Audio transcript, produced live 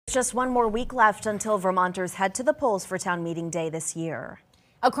Just one more week left until Vermonters head to the polls for town meeting day this year.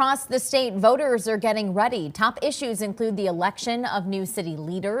 Across the state, voters are getting ready. Top issues include the election of new city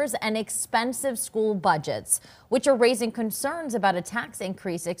leaders and expensive school budgets, which are raising concerns about a tax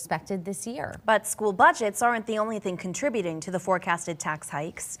increase expected this year. But school budgets aren't the only thing contributing to the forecasted tax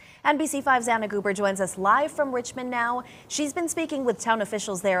hikes. NBC5's Anna Goober joins us live from Richmond now. She's been speaking with town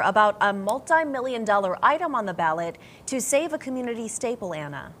officials there about a multi-million-dollar item on the ballot to save a community staple,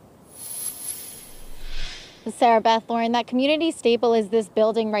 Anna. Sarah Beth, Lauren, that community staple is this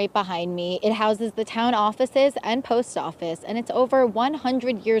building right behind me. It houses the town offices and post office, and it's over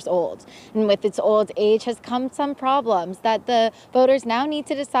 100 years old. And with its old age has come some problems that the voters now need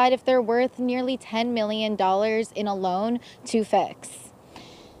to decide if they're worth nearly $10 million in a loan to fix.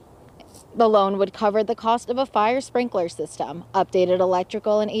 The loan would cover the cost of a fire sprinkler system, updated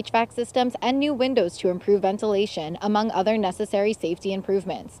electrical and HVAC systems, and new windows to improve ventilation, among other necessary safety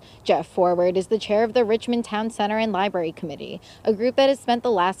improvements. Jeff Forward is the chair of the Richmond Town Center and Library Committee, a group that has spent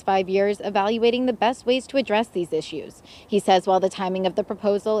the last 5 years evaluating the best ways to address these issues. He says while the timing of the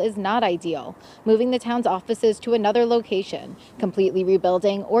proposal is not ideal, moving the town's offices to another location, completely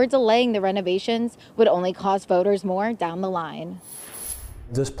rebuilding, or delaying the renovations would only cost voters more down the line.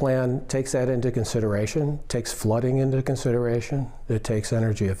 This plan takes that into consideration, takes flooding into consideration, it takes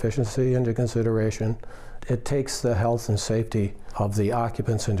energy efficiency into consideration, it takes the health and safety of the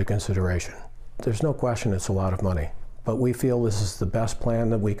occupants into consideration. There's no question it's a lot of money, but we feel this is the best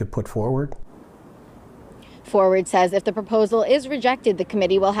plan that we could put forward. Forward says if the proposal is rejected, the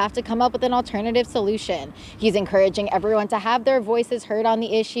committee will have to come up with an alternative solution. He's encouraging everyone to have their voices heard on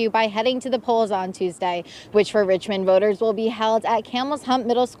the issue by heading to the polls on Tuesday, which for Richmond voters will be held at Camel's Hump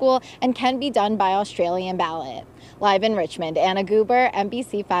Middle School and can be done by Australian ballot. Live in Richmond, Anna Goober,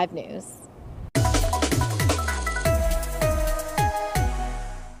 NBC5 News.